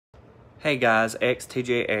Hey guys,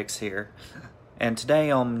 XTJX here, and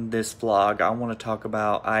today on this vlog I want to talk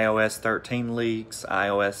about iOS 13 leaks,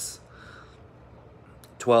 iOS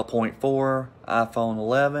 12.4, iPhone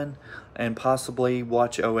 11, and possibly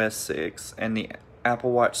WatchOS 6 and the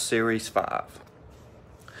Apple Watch Series 5.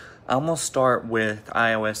 I'm going to start with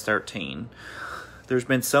iOS 13. There's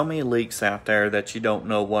been so many leaks out there that you don't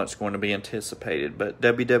know what's going to be anticipated, but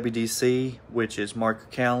WWDC, which is mark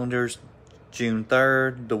your calendars, June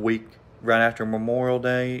 3rd, the week right after Memorial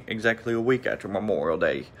Day, exactly a week after Memorial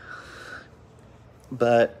Day.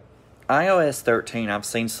 But iOS 13, I've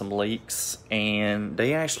seen some leaks, and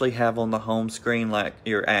they actually have on the home screen like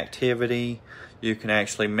your activity. You can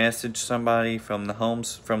actually message somebody from the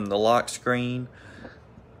lock screen,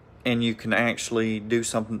 and you can actually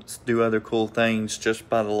do other cool things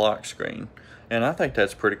just by the lock screen. And I think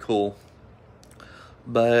that's pretty cool.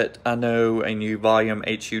 But I know a new volume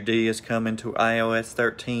HUD is coming to iOS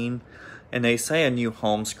 13. And they say a new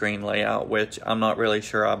home screen layout, which I'm not really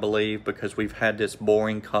sure I believe, because we've had this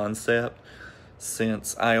boring concept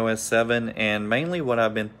since iOS 7. And mainly what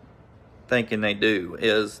I've been thinking they do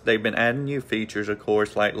is they've been adding new features, of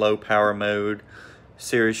course, like low power mode,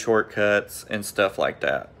 Siri shortcuts, and stuff like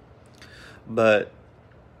that. But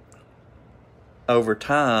over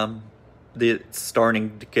time, it's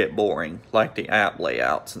starting to get boring, like the app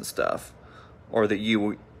layouts and stuff, or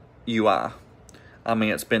the UI. I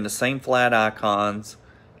mean, it's been the same flat icons,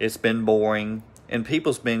 it's been boring, and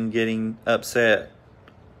people's been getting upset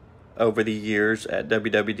over the years at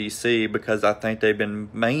WWDC because I think they've been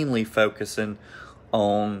mainly focusing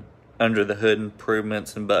on under the hood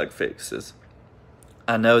improvements and bug fixes.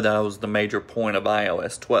 I know that was the major point of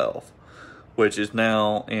iOS 12, which is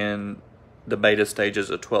now in the beta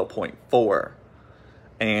stages of 12.4.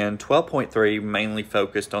 And 12.3 mainly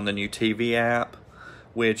focused on the new TV app,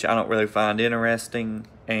 which I don't really find interesting,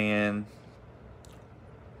 and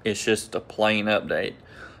it's just a plain update.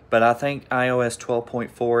 But I think iOS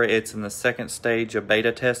 12.4, it's in the second stage of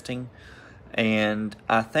beta testing, and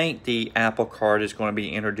I think the Apple Card is going to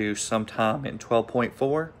be introduced sometime in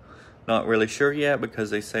 12.4. Not really sure yet because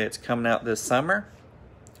they say it's coming out this summer,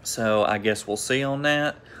 so I guess we'll see on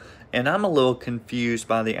that. And I'm a little confused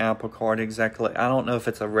by the Apple Card exactly. I don't know if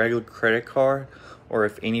it's a regular credit card or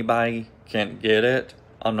if anybody can get it.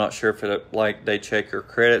 I'm not sure if it, like, they check your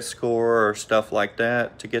credit score or stuff like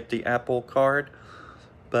that to get the Apple Card.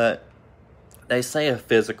 But they say a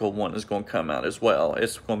physical one is going to come out as well.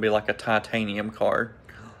 It's going to be like a titanium card.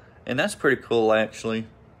 And that's pretty cool, actually.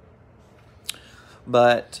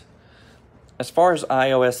 But as far as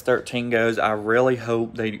iOS 13 goes, I really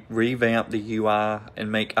hope they revamp the UI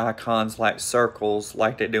and make icons like circles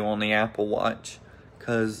like they do on the Apple Watch.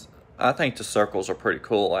 Because I think the circles are pretty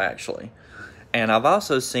cool, actually. And I've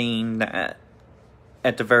also seen that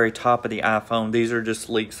at the very top of the iPhone, these are just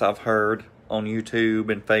leaks I've heard on YouTube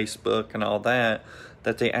and Facebook and all that,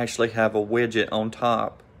 that they actually have a widget on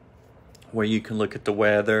top where you can look at the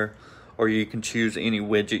weather, or you can choose any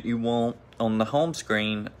widget you want on the home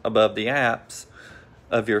screen above the apps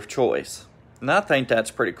of your choice. And I think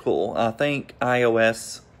that's pretty cool. I think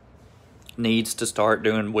iOS needs to start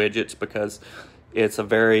doing widgets because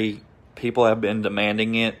people have been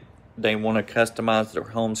demanding it. They want to customize their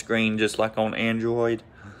home screen just like on Android.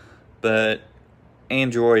 But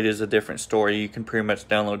Android is a different story. You can pretty much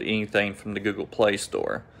download anything from the Google Play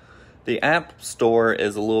Store. The App Store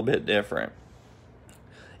is a little bit different.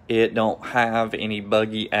 It don't have any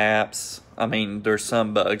buggy apps. I mean, there's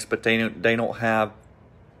some bugs, but they don't have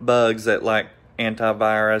bugs that like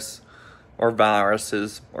antivirus or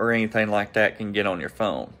viruses or anything like that can get on your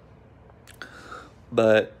phone.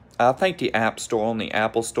 But I think the App Store on the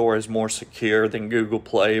Apple Store is more secure than Google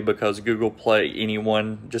Play, because Google Play,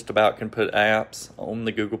 anyone just about can put apps on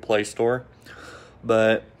the Google Play Store.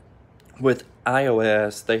 But with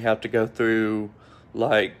iOS, they have to go through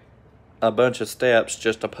like a bunch of steps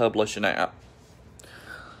just to publish an app.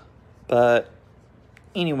 But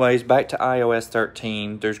anyways, back to iOS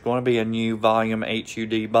 13, there's going to be a new volume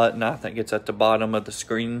HUD button. I think it's at the bottom of the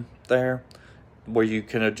screen there, where you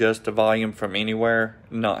can adjust the volume from anywhere,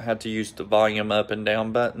 not have to use the volume up and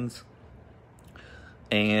down buttons.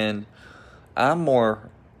 And I'm more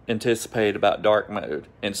anticipated about dark mode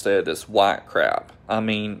instead of this white crap. I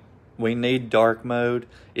mean, we need dark mode.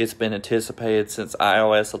 It's been anticipated since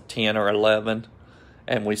iOS 10 or 11,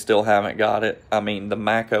 and we still haven't got it. I mean, the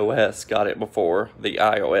macOS got it before the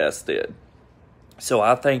iOS did. So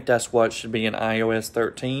I think that's what should be in iOS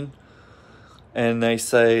 13. And they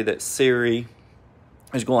say that Siri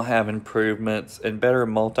is going to have improvements and better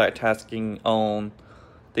multitasking on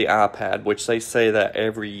the iPad, which they say that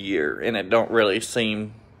every year, and it don't really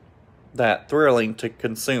seem that thrilling to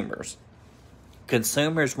consumers.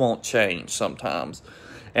 Consumers won't change sometimes.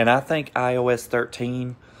 And I think iOS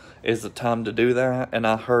 13 is the time to do that. And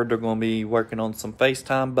I heard they're going to be working on some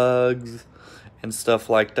FaceTime bugs and stuff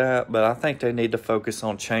like that. But I think they need to focus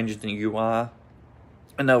on changing the UI.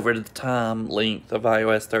 And over the time length of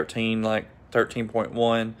iOS 13, like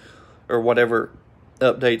 13.1 or whatever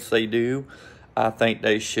updates they do, I think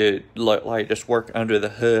they should like just work under the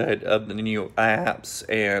hood of the new apps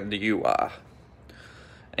and the UI.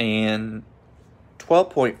 And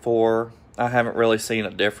 12.4, I haven't really seen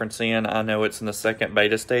a difference in. I know it's in the second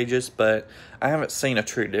beta stages, but I haven't seen a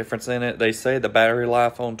true difference in it. They say the battery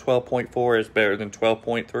life on 12.4 is better than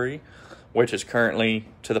 12.3, which is currently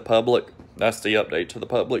to the public. That's the update to the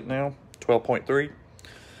public now, 12.3.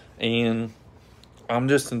 And I'm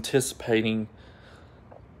just anticipating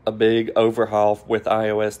a big overhaul with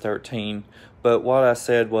iOS 13. But what I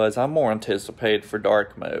said was I'm more anticipated for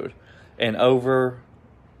dark mode. And over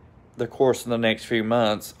the course of the next few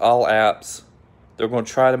months, all apps, they're going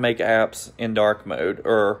to try to make apps in dark mode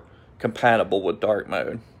or compatible with dark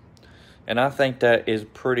mode. And I think that is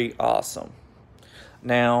pretty awesome.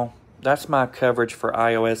 Now, that's my coverage for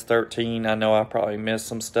iOS 13. I know I probably missed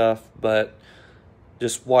some stuff, but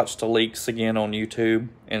just watch the leaks again on YouTube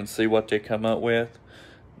and see what they come up with.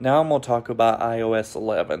 Now I'm going to talk about iOS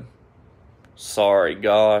 11. Sorry,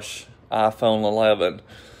 gosh, iPhone 11.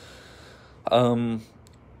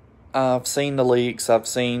 I've seen the leaks. I've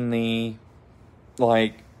seen the,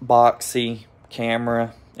 like, boxy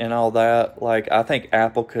camera and all that. Like, I think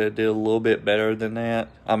Apple could have did a little bit better than that.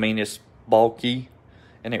 I mean, it's bulky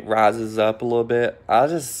and it rises up a little bit. I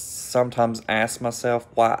just sometimes ask myself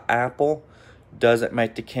why Apple doesn't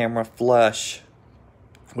make the camera flush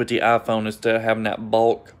with the iPhone instead of having that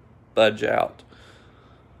bulk budge out.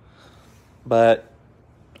 But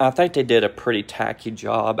I think they did a pretty tacky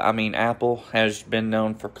job. I mean, Apple has been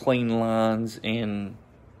known for clean lines and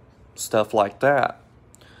stuff like that.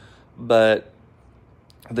 But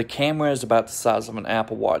the camera is about the size of an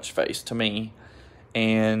Apple Watch face to me.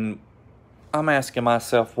 And I'm asking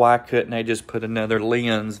myself, why couldn't they just put another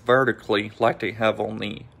lens vertically like they have on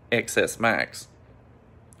the XS Max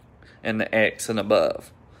and the X and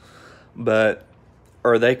above? But,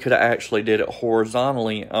 or they could have actually did it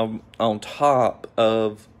horizontally on top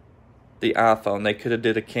of the iPhone. They could have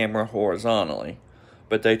did a camera horizontally,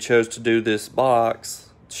 but they chose to do this box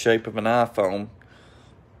shape of an iPhone,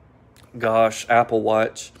 gosh, Apple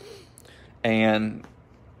Watch, and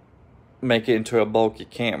make it into a bulky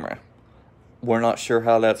camera. We're not sure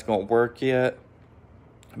how that's going to work yet,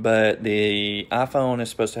 but the iPhone is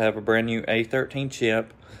supposed to have a brand new A13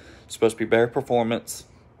 chip. It's supposed to be better performance.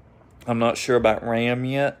 I'm not sure about RAM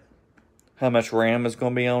yet, how much RAM is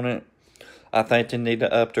going to be on it. I think they need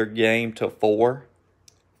to up their game to 4,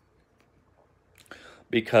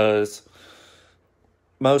 because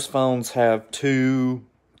most phones have 2,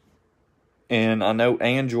 and I know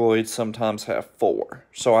Android sometimes have 4.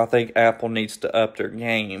 So I think Apple needs to up their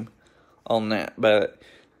game on that. But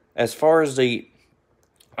as far as the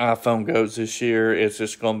iPhone goes this year, it's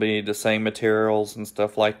just going to be the same materials and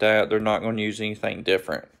stuff like that. They're not going to use anything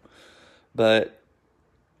different. But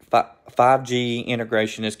 5G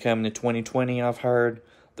integration is coming in 2020, I've heard.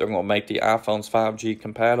 They're going to make the iPhones 5G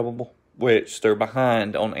compatible, which they're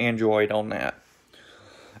behind on Android on that.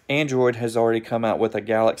 Android has already come out with a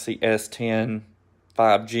Galaxy S10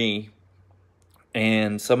 5G,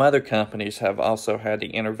 and some other companies have also had the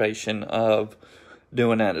innovation of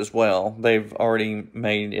doing that as well. They've already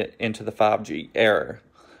made it into the 5G era.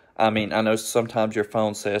 I mean, I know sometimes your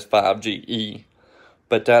phone says 5GE,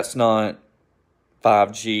 but that's not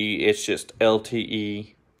 5G, it's just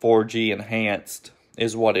LTE 4G enhanced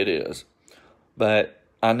is what it is. But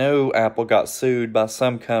I know Apple got sued by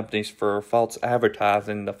some companies for false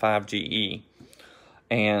advertising the 5GE.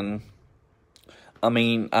 And I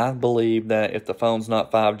mean, I believe that if the phone's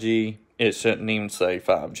not 5G, it shouldn't even say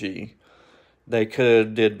 5G. They could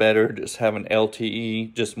have did better just having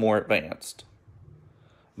LTE, just more advanced.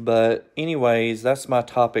 But anyways, that's my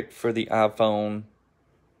topic for the iPhone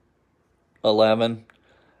 11.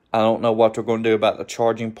 I don't know what they're going to do about the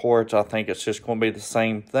charging ports. I think it's just going to be the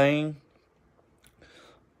same thing.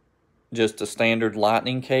 Just a standard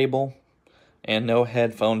lightning cable. And no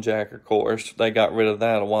headphone jack, of course. They got rid of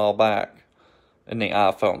that a while back in the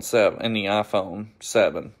iPhone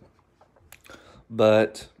 7.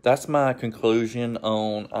 But that's my conclusion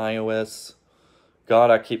on iOS. God,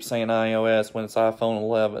 I keep saying iOS when it's iPhone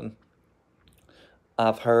 11.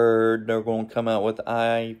 I've heard they're going to come out with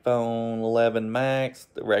iPhone 11 Max,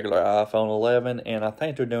 the regular iPhone 11, and I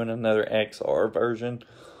think they're doing another XR version,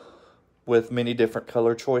 with many different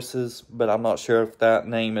color choices, but I'm not sure if that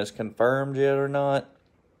name is confirmed yet or not.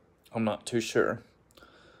 I'm not too sure.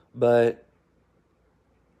 But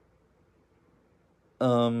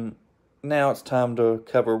now it's time to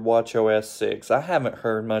cover WatchOS 6. I haven't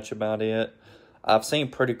heard much about it. I've seen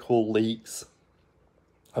pretty cool leaks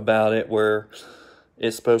about it where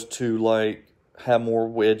it's supposed to like have more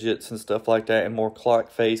widgets and stuff like that, and more clock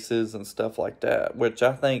faces and stuff like that, which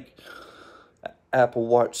I think Apple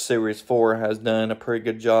Watch Series 4 has done a pretty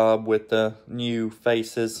good job with the new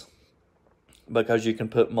faces, because you can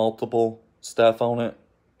put multiple stuff on it.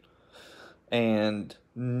 And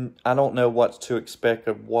I don't know what to expect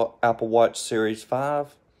of Apple Watch Series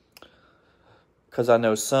 5, because I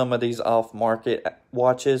know some of these off-market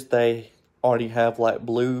watches, they already have like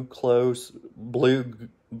blood glucose,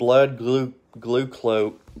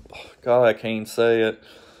 God, I can't say it,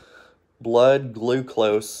 blood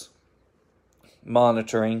glucose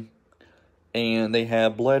monitoring, and they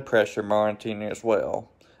have blood pressure monitoring as well.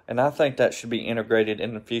 And I think that should be integrated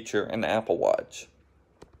in the future in the Apple Watch,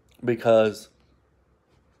 because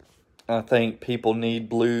I think people need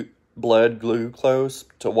blood glucose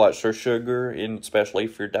to watch their sugar, and especially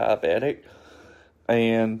if you're diabetic.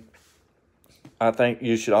 And I think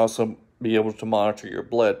you should also be able to monitor your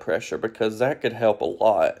blood pressure, because that could help a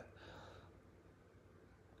lot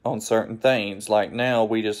on certain things. Like now,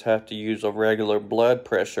 we just have to use a regular blood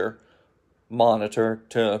pressure monitor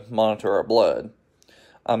to monitor our blood.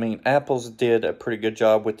 I mean, Apple's did a pretty good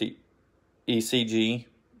job with the ECG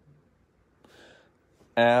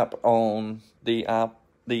app on the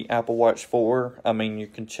Apple Watch 4. I mean, you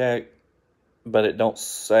can check, but it don't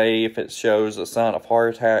say if it shows a sign of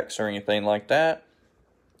heart attacks or anything like that.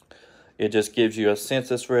 It just gives you a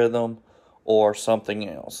census rhythm or something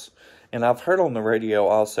else. And I've heard on the radio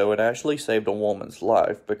also, it actually saved a woman's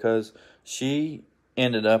life, because she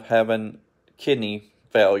ended up having kidney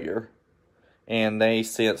failure, and they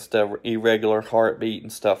sensed a irregular heartbeat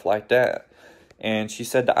and stuff like that. And she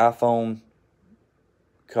said the Apple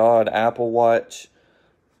Watch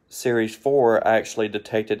Series 4 actually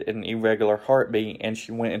detected an irregular heartbeat, and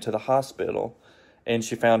she went into the hospital, and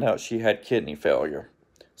she found out she had kidney failure.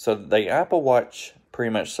 So the Apple Watch pretty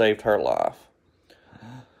much saved her life.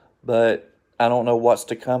 But I don't know what's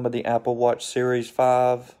to come of the Apple Watch Series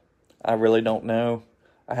 5. I really don't know.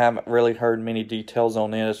 I haven't really heard many details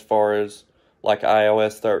on it as far as like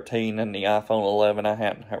iOS 13 and the iPhone 11. I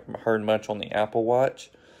haven't heard much on the Apple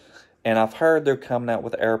Watch. And I've heard they're coming out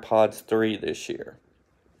with AirPods 3 this year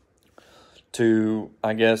to,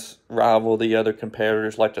 I guess, rival the other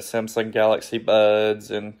competitors like the Samsung Galaxy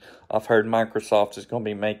Buds. And I've heard Microsoft is going to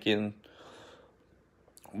be making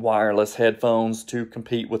wireless headphones to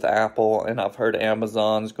compete with Apple. And I've heard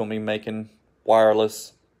Amazon's going to be making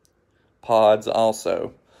wireless pods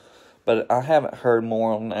also. But I haven't heard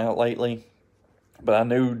more on that lately. But I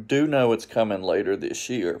do know it's coming later this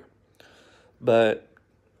year. But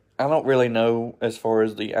I don't really know as far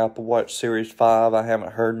as the Apple Watch Series 5. I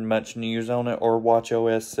haven't heard much news on it, or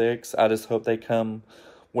WatchOS 6. I just hope they come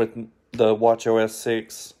with the WatchOS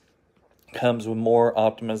 6. Comes with more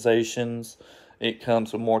optimizations. It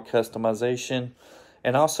comes with more customization.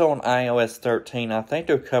 And also on iOS 13, I think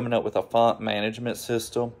they're coming up with a font management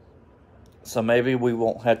system. So maybe we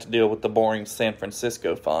won't have to deal with the boring San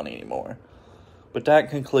Francisco font anymore. But that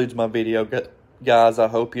concludes my video, guys. I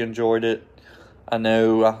hope you enjoyed it. I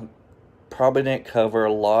know I probably didn't cover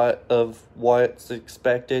a lot of what's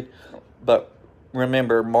expected, but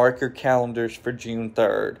remember, mark your calendars for June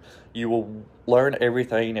 3rd. You will learn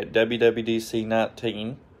everything at WWDC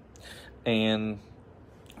 19, and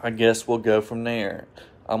I guess we'll go from there.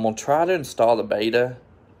 I'm going to try to install the beta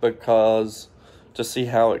to see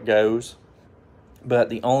how it goes, but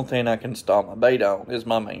the only thing I can install my beta on is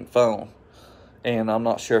my main phone, and I'm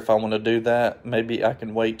not sure if I want to do that. Maybe I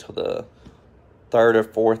can wait till the 3rd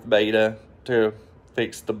or 4th beta to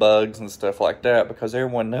fix the bugs and stuff like that, because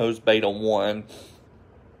everyone knows beta 1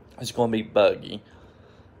 is going to be buggy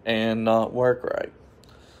and not work right.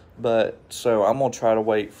 But so I'm going to try to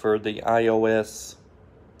wait for the iOS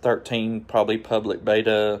 13, probably public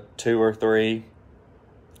beta 2 or 3,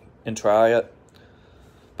 and try it.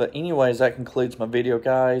 But anyways, that concludes my video,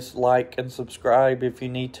 guys. Like and subscribe if you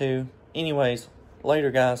need to. Anyways,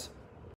 later, guys.